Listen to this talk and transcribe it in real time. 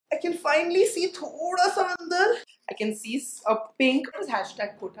can finally see thoda sa andar. I can see a pink. What is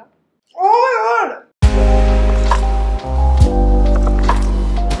hashtag quota? Oh my god!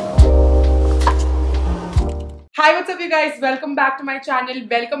 Hi, what's up you guys? Welcome back to my channel.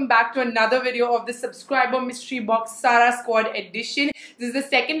 Welcome back to another video of the subscriber mystery box Sara Squad edition. This is the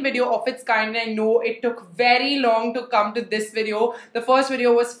second video of its kind, and I know it took very long to come to this video. The first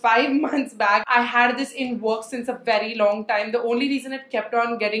video was 5 months back. I had this in work since a very long time. The only reason it kept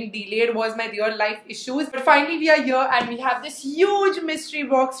on getting delayed was my real life issues. But finally we are here and we have this huge mystery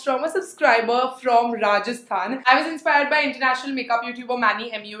box from a subscriber from Rajasthan. I was inspired by international makeup YouTuber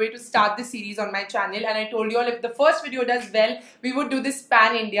Manny MUA to start this series on my channel, and I told you all if the first video does well, we would do this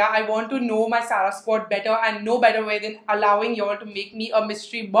pan India. I want to know my Sara Squad better, and no better way than allowing y'all to make me a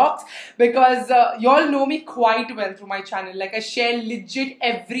mystery box, because y'all know me quite well through my channel. Like, I share legit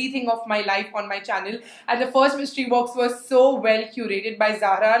everything of my life on my channel, and the first mystery box was so well curated by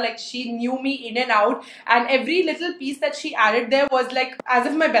Zara. Like, she knew me in and out, and every little piece that she added there was like as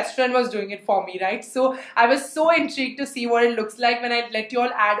if my best friend was doing it for me, right? So I was so intrigued to see what it looks like when I let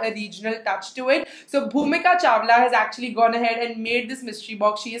y'all add a regional touch to it. So Bhumika has actually gone ahead and made this mystery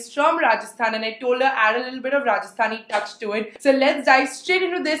box. She is from Rajasthan, and I told her add a little bit of Rajasthani touch to it. So let's dive straight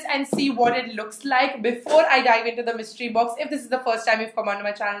into this and see what it looks like. Before I dive into the mystery box, if this is the first time you've come onto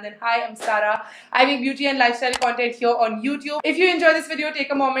my channel, then hi, I'm Sara. I make beauty and lifestyle content here on YouTube. If you enjoy this video,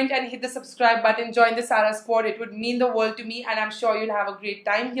 take a moment and hit the subscribe button. Join the Sara Squad. It would mean the world to me, and I'm sure you'll have a great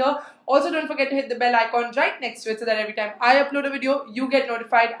time here. Also, don't forget to hit the bell icon right next to it so that every time I upload a video, you get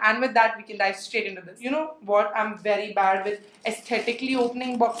notified. And with that, we can dive straight into this. You know what? I'm very bad with aesthetically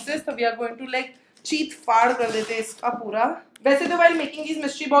opening boxes, so we are going to like cheat faad kar dete iska pura. वैसे तो while making these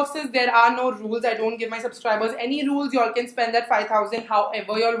mystery boxes, there are no rules. I don't give my subscribers any rules. Y'all can spend that 5,000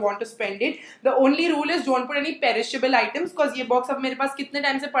 however y'all want to spend it. The only rule is don't put any perishable items, because ये box अब मेरे पास कितने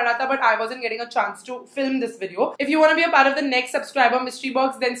time से पड़ा था, but I wasn't getting a chance to film this video. If you want to be a part of the next subscriber mystery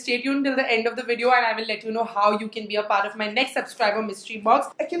box, then stay tuned till the end of the video, and I will let you know how you can be a part of my next subscriber mystery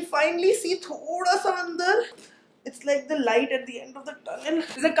box. I can finally see thoda sa andar. It's like the light at the end of the tunnel.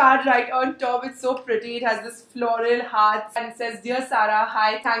 There's a card right on top. It's so pretty. It has this floral heart and it says, "Dear Sara,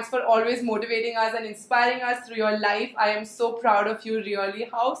 hi. Thanks for always motivating us and inspiring us through your life. I am so proud of you, really."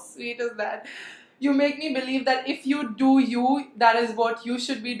 How sweet is that? You make me believe that if you do you, that is what you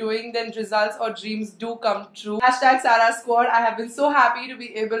should be doing, then results or dreams do come true. Hashtag Sara Squad. I have been so happy to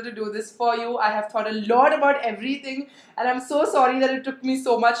be able to do this for you. I have thought a lot about everything, and I'm so sorry that it took me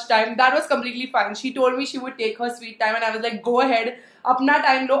so much time. That was completely fine. She told me she would take her sweet time, and I was like, go ahead. अपना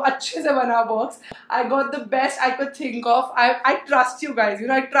time लो, अच्छे से बना box. I got the best I could think of. I trust you guys. You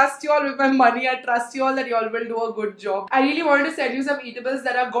know, I trust you all with my money. I trust you all that you all will do a good job. I really wanted to send you some eatables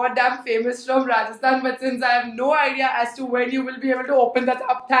that are goddamn famous from Rajasthan, but since I have no idea as to when you will be able to open that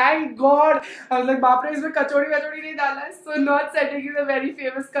up, thank God. I was like, बाप रे, इसमें कचौड़ी वचौड़ी नहीं डाला है. So not sending you the very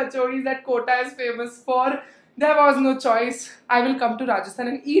famous kachoris that Kota is famous for. There was no choice. I will come to Rajasthan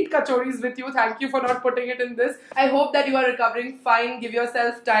and eat kachoris with you. Thank you for not putting it in this. I hope that you are recovering fine. Give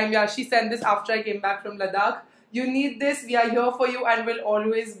yourself time. Yeah, she sent this after I came back from Ladakh. You need this. We are here for you and will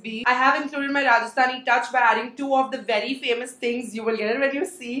always be. I have included my Rajasthani touch by adding 2 of the very famous things. You will get it when you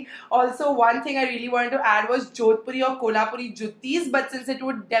see. Also, one thing I really wanted to add was Jodhpuri or Kolhapuri juttis, but since it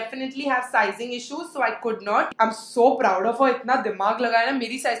would definitely have sizing issues, so I could not. I'm so proud of her. इतना दिमाग लगाया ना,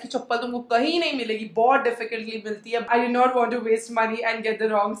 मेरी size की चप्पल तुमको कहीं नहीं मिलेगी, बहुत difficultly मिलती है. I did not want to waste money and get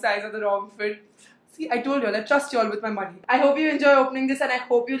the wrong size or the wrong fit. See, I told you all, I trust you all with my money. I hope you enjoy opening this, and I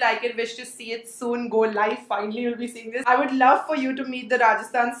hope you like it. Wish to see it soon go live. Finally, you'll be seeing this. I would love for you to meet the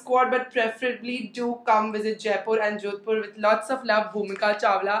Rajasthan squad, but preferably do come visit Jaipur and Jodhpur. With lots of love, Bhumika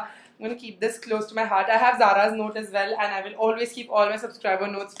Chawla. I'm going to keep this close to my heart. I have Zara's note as well, and I will always keep all my subscriber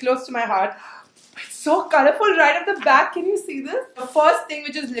notes close to my heart. It's so colorful right at the back. Can you see this? The first thing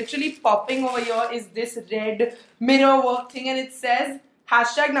which is literally popping over here is this red mirror work thing, and it says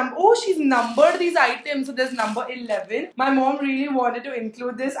hashtag number. Oh, she's numbered these items. So there's number 11. My mom really wanted to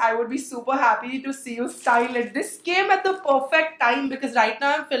include this. I would be super happy to see you style it. This came at the perfect time because right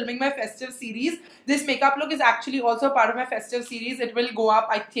now I'm filming my festive series. This makeup look is actually also part of my festive series. It will go up,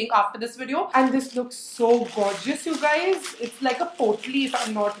 I think, after this video. And this looks so gorgeous, you guys. It's like a potli, if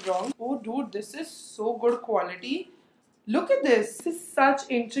I'm not wrong. Oh, dude, this is so good quality. Look at this. This is such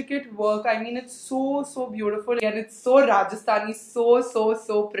intricate work. I mean, it's so beautiful. And it's so Rajasthani,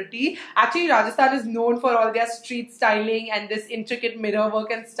 so pretty. Actually, Rajasthan is known for all their street styling and this intricate mirror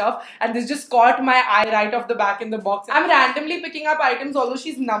work and stuff. And this just caught my eye right off the back in the box. I'm randomly picking up items, although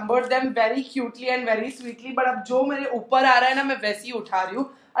she's numbered them very cutely and very sweetly. But अब जो मेरे ऊपर आ रहा है ना, मैं वैसी उठा रही हूँ.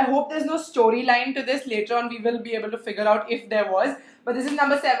 I hope there's no storyline to this. Later on, we will be able to figure out if there was. But this is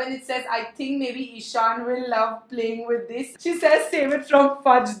number 7. It says, I think maybe Ishan will love playing with this. She says, save it from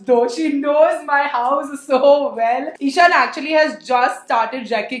fudge though. She knows my house so well. Ishan actually has just started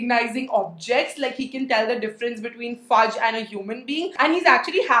recognizing objects. Like he can tell the difference between fudge and a human being. And he's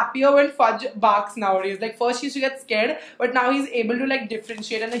actually happier when fudge barks nowadays. Like first he used to get scared, but now he's able to like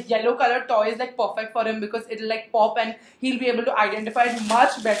differentiate. And a yellow color toy is like perfect for him because it'll like pop and he'll be able to identify it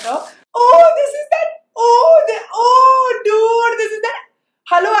much better. Oh, this is that. Oh, dude, this is that.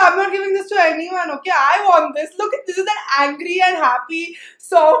 Hello, I'm not giving this to anyone, okay? I want this. Look, this is that angry and happy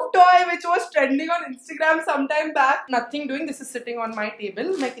soft toy which was trending on Instagram sometime back. Nothing doing. This is sitting on my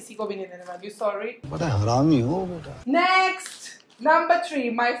table. मैं किसी को भी नहीं देने वाली. Sorry. बड़ा हरामी हो बेटा. Next, number 3.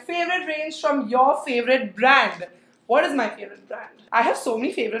 My favorite range from your favorite brand. What is my favorite brand? I have so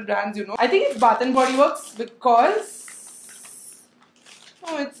many favorite brands, you know. I think it's Bath & Body Works because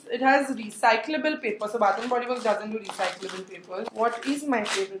it has recyclable paper. So Bath & Body Works doesn't do recyclable papers. What is my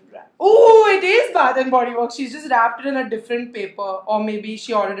favorite brand? Oh, it is Bath & Body Works. She's just wrapped it in a different paper, or maybe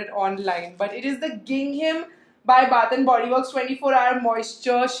she ordered it online. But it is the Gingham by Bath & Body Works 24-hour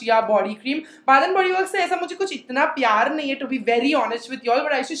moisture Shea body cream. Bath & Body Works से ऐसा मुझे कुछ इतना प्यार नहीं है, to be very honest with y'all.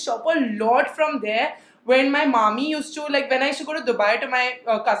 But I used to shop a lot from there. When my mommy used to, like when I used to go to Dubai to my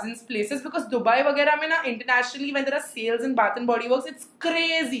cousins' places, because Dubai वगैरह में ना internationally when there are sales in Bath & Body Works, it's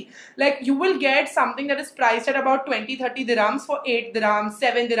crazy. Like you will get something that is priced at about 20-30 dirhams for 8 dirhams,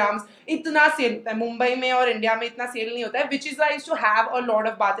 7 dirhams. इतना sale होता है मुंबई में और India में इतना sale नहीं होता है, which is why I used to have a lot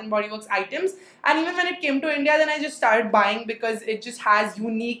of Bath & Body Works items. And even when it came to India, then I just started buying because it just has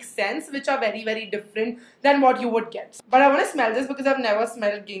unique scents which are very, very different than what you would get. But I want to smell this because I've never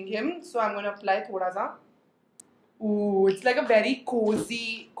smelled gingham, so I'm going to apply thoda sa. Ooh, it's like a very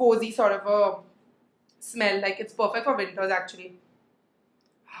cozy sort of a smell. Like it's perfect for winters actually.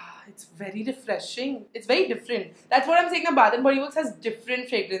 It's very refreshing. It's very different. That's what I'm saying. The Bath & Body Works has different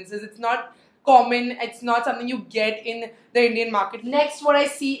fragrances. It's not common. It's not something you get in the Indian market. Next, what I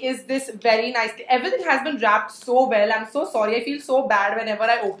see is this very nice. Everything has been wrapped so well. I'm so sorry. I feel so bad whenever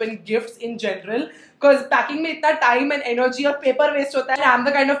I open gifts in general. Because packing में इतना time and energy और paper waste होता है. I'm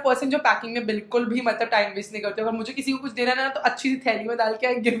the kind of person जो packing में बिल्कुल भी मतलब time waste नहीं करते. अगर मुझे किसी को कुछ देना है ना तो अच्छी सी थैली में डाल के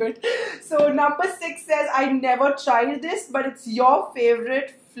I give it. So number 6 says I never tried this, but it's your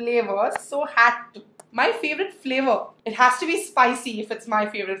favorite flavor. So had to. My favorite flavor. It has to be spicy if it's my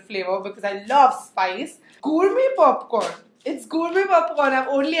favorite flavor because I love spice. Gourmet popcorn. It's gourmet popcorn. I've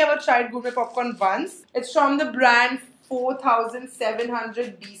only ever tried gourmet popcorn once. It's from the brand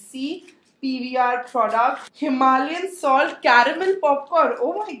 4700 BC. PVR product. Himalayan salt caramel popcorn.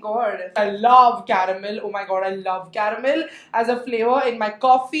 Oh my god. I love caramel. Oh my god, I love caramel as a flavor in my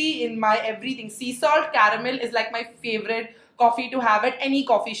coffee, in my everything. Sea salt caramel is like my favorite coffee to have at any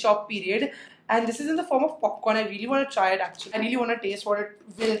coffee shop period. And this is in the form of popcorn. I really want to try it actually. I really want to taste what it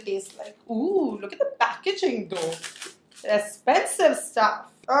will taste like. Ooh, look at the packaging though. Expensive stuff.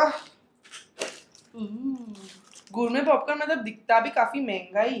 Ooh. Gourmet popcorn मतलब दिखता भी काफी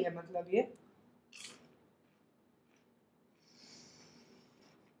महंगा ही है मतलब ये.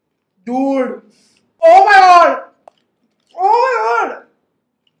 Dude. Oh my god. Oh my god.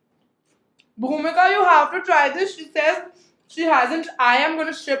 Bhumika, you have to try this. She says she hasn't. I am going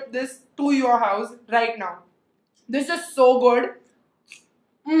to ship this to your house right now. This is so good.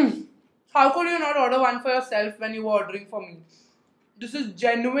 How could you not order one for yourself when you were ordering for me? This is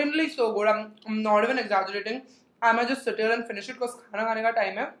genuinely so good. I'm not even exaggerating. I might just sit here and finish it because खाना खाने का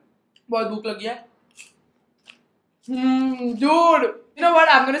time है. बहुत भूख लगी है. Dude, you know what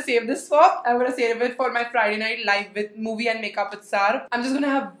I'm gonna save this for? I'm gonna save it for my Friday night live with movie and makeup with Sar. I'm just gonna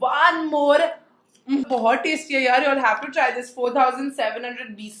have one more. बहुत tasty है यार. You'll have to try this.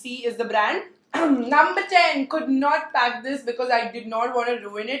 4700 BC is the brand. Number 10. Could not pack this because I did not want to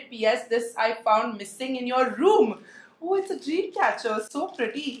ruin it. P.S. This I found missing in your room. Oh, it's a dream catcher. So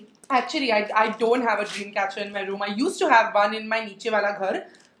pretty. Actually, I don't have a dream catcher in my room. I used to have one in my नीचे वाला घर,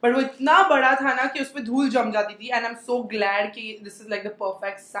 but वो इतना बड़ा था ना कि उसपे धूल जम जाती थी. And I'm so glad कि this is like the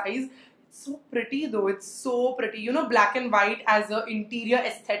perfect size. It's so pretty though. It's so pretty. You know, black and white as an interior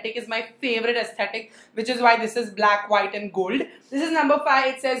aesthetic is my favorite aesthetic, which is why this is black, white, and gold. This is number 5.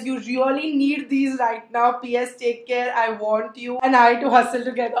 It says you really need these right now. P.S. Take care. I want you and I to hustle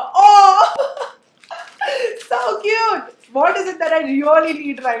together. Oh. So cute! What is it that I really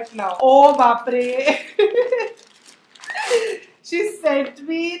need right now? Oh, bapre! She sent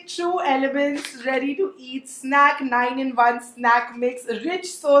me True Elements ready to eat snack 9-in-1 snack mix,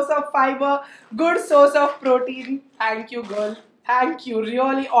 rich source of fiber, good source of protein. Thank you, girl. Thank you,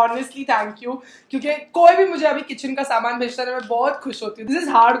 really honestly thank you, क्योंकि कोई भी मुझे अभी kitchen का सामान भेजता है मैं बहुत खुश होती हूँ. This is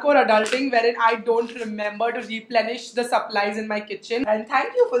hardcore adulting wherein I don't remember to replenish the supplies in my kitchen, and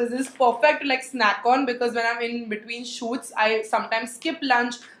thank you for this. This is perfect to like snack on, because when I'm in between shoots I sometimes skip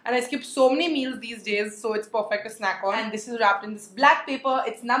lunch and I skip so many meals these days, so it's perfect to snack on. And this is wrapped in this black paper.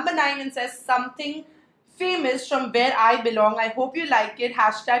 It's number 9 and says something famous from where I belong. I hope you like it.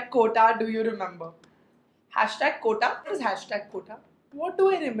 Hashtag quota. Do you remember? Hashtag quota? What is hashtag quota? What do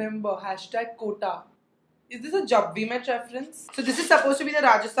I remember? Hashtag quota. Is this a Jab We Met reference? So this is supposed to be the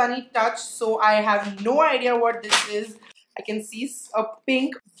Rajasthani touch. So I have no idea what this is. I can see a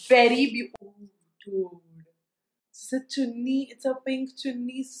pink, very beautiful. Oh, dude. It's a chunni. It's a pink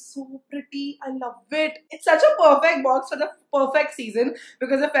chunni. So pretty. I love it. It's such a perfect box for the perfect season,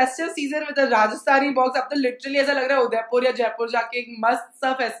 because the festive season with a Rajasthani box, अब तो literally ऐसा लग रहा है उदयपुर या जयपुर जाके एक मस्त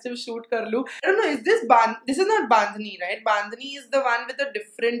सा festive shoot कर लूँ. I don't know. Is this This is not bandhani, right? Bandhani is the one with a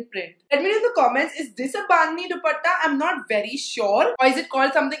different print. Let me know in the comments. Is this a bandhani dupatta? I'm not very sure. Or is it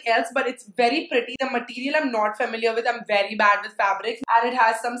called something else? But it's very pretty. The material I'm not familiar with. I'm very bad with fabrics, and it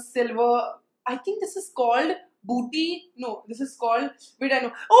has some silver. I think this is called booty. No, this is called, wait, I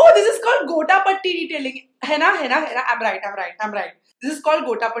know. Oh, this is called gota patti detailing. Henna. I'm right. This is called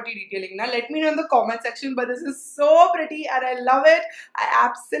gota patti detailing. Now let me know in the comment section, but this is so pretty and I love it. I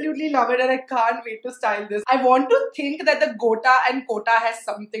absolutely love it and I can't wait to style this. I want to think that the gota and kota has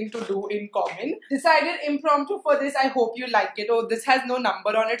something to do in common. Decided impromptu for this. I hope you like it. Oh, this has no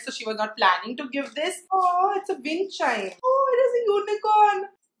number on it, so she was not planning to give this. Oh, it's a wind chime. Oh, it is a unicorn.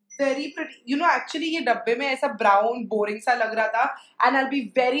 Very pretty. You know, actually ये डब्बे में ऐसा brown boring सा लग रहा था, and I'll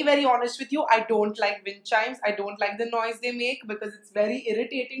be very honest with you, I don't like wind chimes. I don't like the noise they make because it's very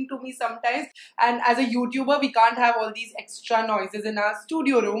irritating to me sometimes, and as a YouTuber we can't have all these extra noises in our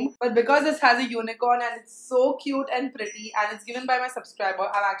studio room. But because this has a unicorn and it's so cute and pretty and it's given by my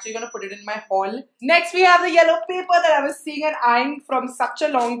subscriber, I'm actually going to put it in my haul. Next we have the yellow paper that I was seeing and eyeing from such a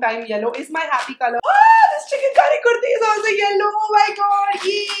long time. Yellow is my happy color. Ah, this chicken curry kurti is also yellow. Oh my god,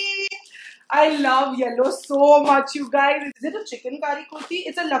 yay! I love yellow so much, you guys. Is it a chicken curry kurti?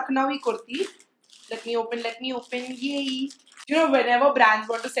 It's a Lucknowi kurti. Let me open. Yay! You know, whenever brands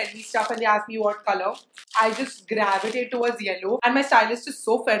want to send me stuff and they ask me what color, I just gravitate towards yellow. And my stylist is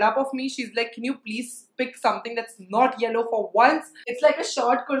so fed up of me. She's like, can you please pick something that's not yellow for once? It's like a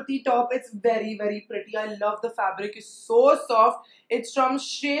short kurti top. It's very pretty. I love the fabric. It's so soft. It's from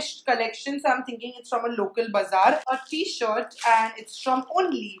Sheths collection, so I'm thinking it's from a local bazaar. A t-shirt, and it's from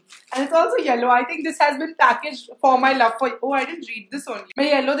Only. And it's also yellow. I think this has been packaged for my love for... Oh, I didn't read this only. मैं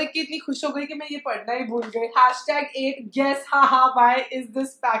yellow देख के इतनी खुश हो गई कि मैं ये पढ़ना ही भूल गई. Hashtag 8 guess, haha, why is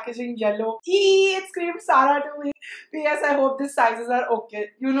this packaging yellow? Eee, it screams Sarah to me. P.S. I hope these sizes are okay.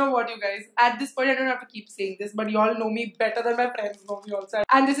 You know what, you guys? At this point, I don't have to keep saying this, but you all know me better than my friends know me also.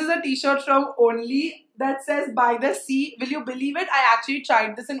 And this is a t-shirt from Only that says by the sea. Will you believe it? I actually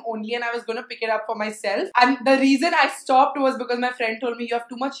tried this in Only and I was going to pick it up for myself. And the reason I stopped was because my friend told me you have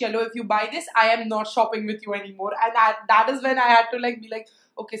too much yellow. If you buy this, I am not shopping with you anymore. And that is when I had to like be like,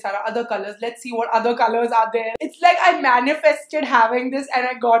 okay, Sarah, other colors. Let's see what other colors are there. It's like I manifested having this and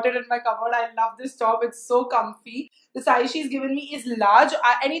I got it in my cupboard. I love this top. It's so comfy. The size she's given me is large.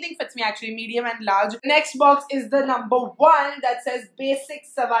 Anything fits me actually, medium and large. Next box is the number 1 that says basic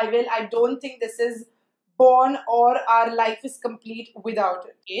survival. I don't think this is born or our life is complete without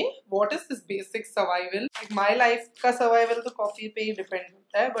it. Okay, what is this basic survival? Like my life का survival तो coffee पे ही depend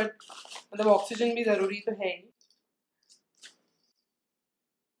होता है, but मतलब oxygen भी जरूरी तो है ही.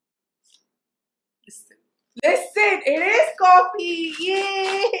 Listen, it is coffee!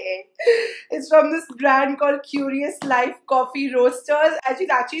 Yay! It's from this brand called Qurez Life Coffee Roasters. And she's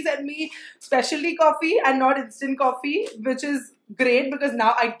actually sent me specialty coffee and not instant coffee, which is great because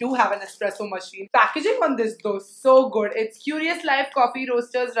now I do have an espresso machine. Packaging on this though, so good. It's Qurez Life Coffee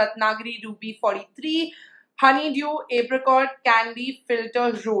Roasters, Ratnagiri Ruby 43, Honeydew, Apricot, Candy,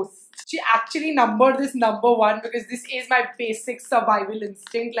 Filter, Roast. She actually numbered this number 1 because this is my basic survival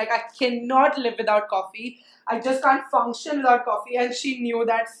instinct. Like I cannot live without coffee. I just can't function without coffee, and she knew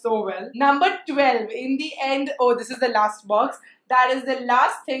that so well. Number 12. In the end, oh, this is the last box. That is the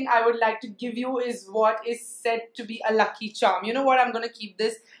last thing I would like to give you is what is said to be a lucky charm. You know what? I'm going to keep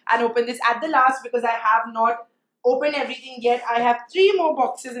this and open this at the last because I have not opened everything yet. I have 3 more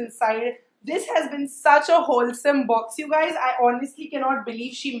boxes inside. This has been such a wholesome box, you guys. I honestly cannot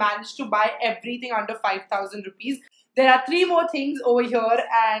believe she managed to buy everything under 5,000 rupees. There are 3 more things over here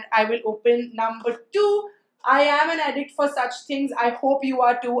and I will open number 2. I am an addict for such things. I hope you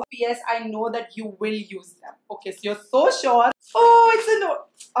are too. P.S. I know that you will use them. Okay, so you're so sure. Oh, it's a note.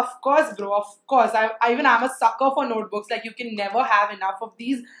 Of course, bro. Of course. I even am a sucker for notebooks. Like, you can never have enough of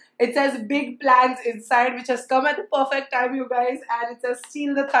these. It says big plans inside, which has come at the perfect time, you guys. And it says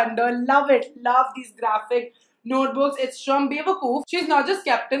Steal the Thunder. Love it. Love these graphic notebooks. It's from Bewakoof. She's not just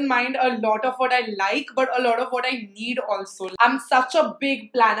kept in mind a lot of what I like, but a lot of what I need also. I'm such a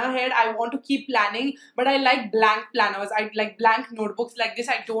big planner head. I want to keep planning, but I like blank planners. I like blank notebooks like this.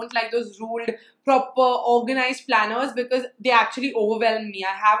 I don't like those ruled, proper, organized planners because they actually overwhelm me.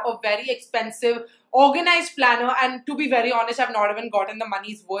 I have a very expensive organized planner, and to be very honest, I've not even gotten the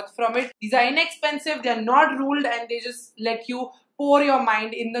money's worth from it. These are inexpensive, they're not ruled, and they just let you pour your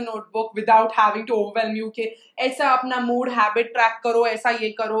mind in the notebook without having to overwhelm you कि ऐसा अपना mood habit track करो, ऐसा ये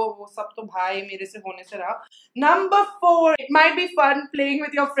करो, वो सब तो भाई मेरे से होने से रहा. Number 4, it might be fun playing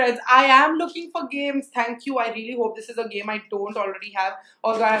with your friends. I am looking for games. Thank you. I really hope this is a game I don't already have.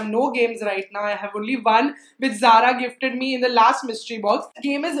 Although I have no games right now. I have only one which Zara gifted me in the last mystery box. The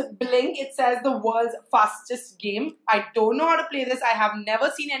game is Blink. It says the world's fastest game. I don't know how to play this. I have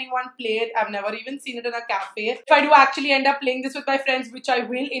never seen anyone play it. I've never even seen it in a cafe. If I do actually end up playing this with my friends, which I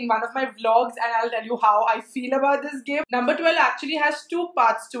will in one of my vlogs, and I'll tell you how I feel about this game. Number 12 actually has 2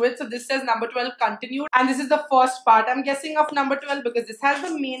 parts to it. So this says number 12 continued, and this is the first part, I'm guessing, of number 12 because this has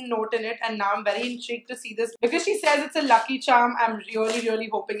the main note in it, and now I'm very intrigued to see this because she says it's a lucky charm. I'm really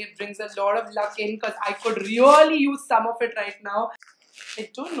hoping it brings a lot of luck in because I could really use some of it right now. I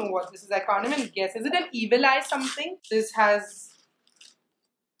don't know what this is. I can't even guess. Is it an evil eye something? This has...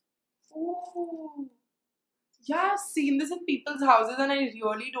 Ooh. Yeah, I've seen this in people's houses and I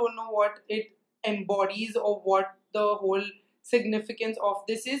really don't know what it embodies or what the whole significance of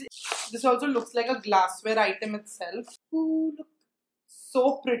this is. This also looks like a glassware item itself. Ooh, look.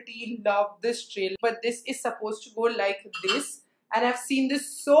 So pretty. Love this trail. But this is supposed to go like this. And I've seen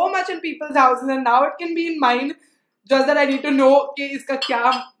this so much in people's houses and now it can be in mine. Just that I need to know कि इसका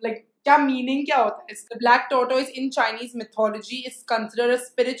क्या, like, क्या meaning क्या होता है. The black tortoise in Chinese mythology is considered a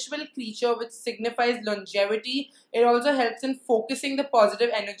spiritual creature which signifies longevity. It also helps in focusing the positive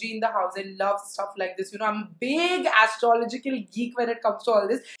energy in the house. I love stuff like this. You know, I'm a big astrological geek when it comes to all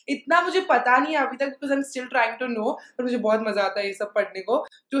this. इतना मुझे पता नहीं है अभी तक because I'm still trying to know. पर मुझे बहुत मजा आता है ये सब पढ़ने को.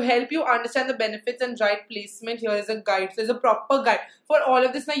 To help you understand the benefits and right placement, here is a guide. So there's a proper guide for all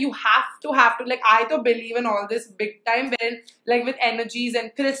of this. Now you have to like, I to believe in all this big time, wherein like with energies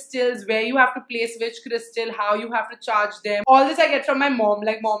and crystals, where you have to place which crystal, how you have to charge them. All this I get from my mom.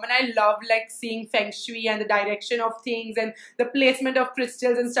 Like, mom and I love like seeing feng shui and the direction of things and the placement of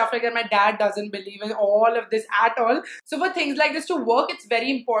crystals and stuff like that. My dad doesn't believe in all of this at all. So for things like this to work, it's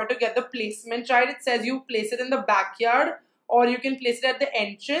very important to get the placement right. It says you place it in the backyard, or you can place it at the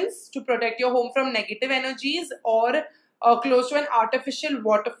entrance to protect your home from negative energies, or close to an artificial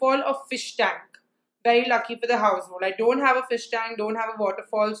waterfall or fish tank. Very lucky for the household. I don't have a fish tank, don't have a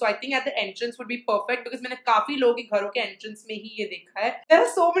waterfall, so I think at the entrance would be perfect because मैंने काफी लोगों के घरों के entrance में ही ये देखा है. There are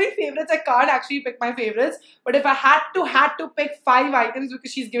so many favorites. I can't actually pick my favorites, but if I had to pick 5 items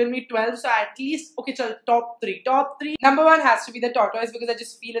because she's given me 12, so at least okay, chal, top 3. Number 1 has to be the tortoise because I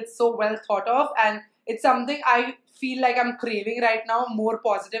just feel it's so well thought of and it's something I feel like I'm craving right now. More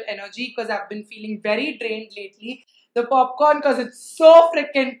positive energy because I've been feeling very drained lately. The popcorn because it's so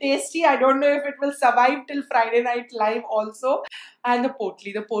freaking tasty. I don't know if it will survive till Friday Night Live also. And the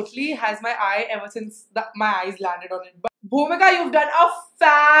potli. The potli has my eye ever since my eyes landed on it. But Bhumika, you've done a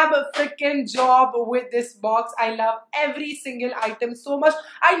fab freaking job with this box. I love every single item so much.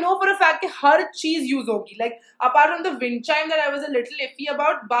 I know for a fact that har cheez use hogi. Like, apart from the wind chime that I was a little iffy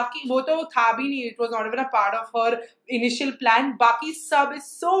about, baki wo to tha bhi nahi. It was not even a part of her initial plan. Baki sub is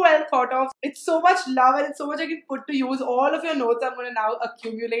so well thought of. It's so much love and it's so much I can put to use. All of your notes I'm going to now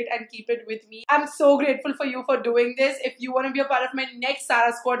accumulate and keep it with me. I'm so grateful for you for doing this. If you want to be a part of my next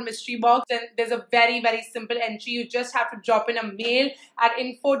Sarah Squad mystery box, then there's a very simple entry. You just have to drop in a mail at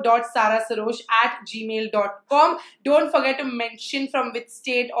info.sarasarosh@gmail.com. Don't forget to mention from which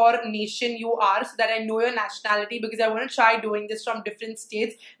state or nation you are so that I know your nationality, because I want to try doing this from different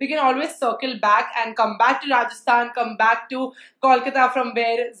states. We can always circle back and come back to Rajasthan, come back to Kolkata from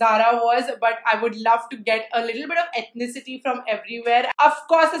where Zara was, but I would love to get a little bit of ethnicity from everywhere. Of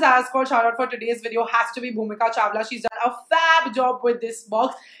course, the Sarah Squad shout out for today's video has to be Bhumika Chawla. She's done a fab job with this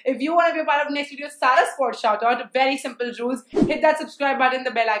box. If you want to be a part of next video Sarah Squad shout out, very simple rules. Hit that subscribe button,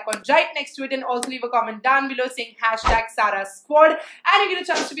 the bell icon right next to it, and also leave a comment down below saying #Sarah Squad, and you get a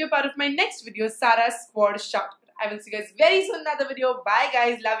chance to be a part of my next video Sarah Squad shout out. I will see you guys very soon in another video. Bye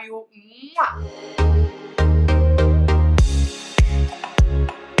guys, love you. Mwah.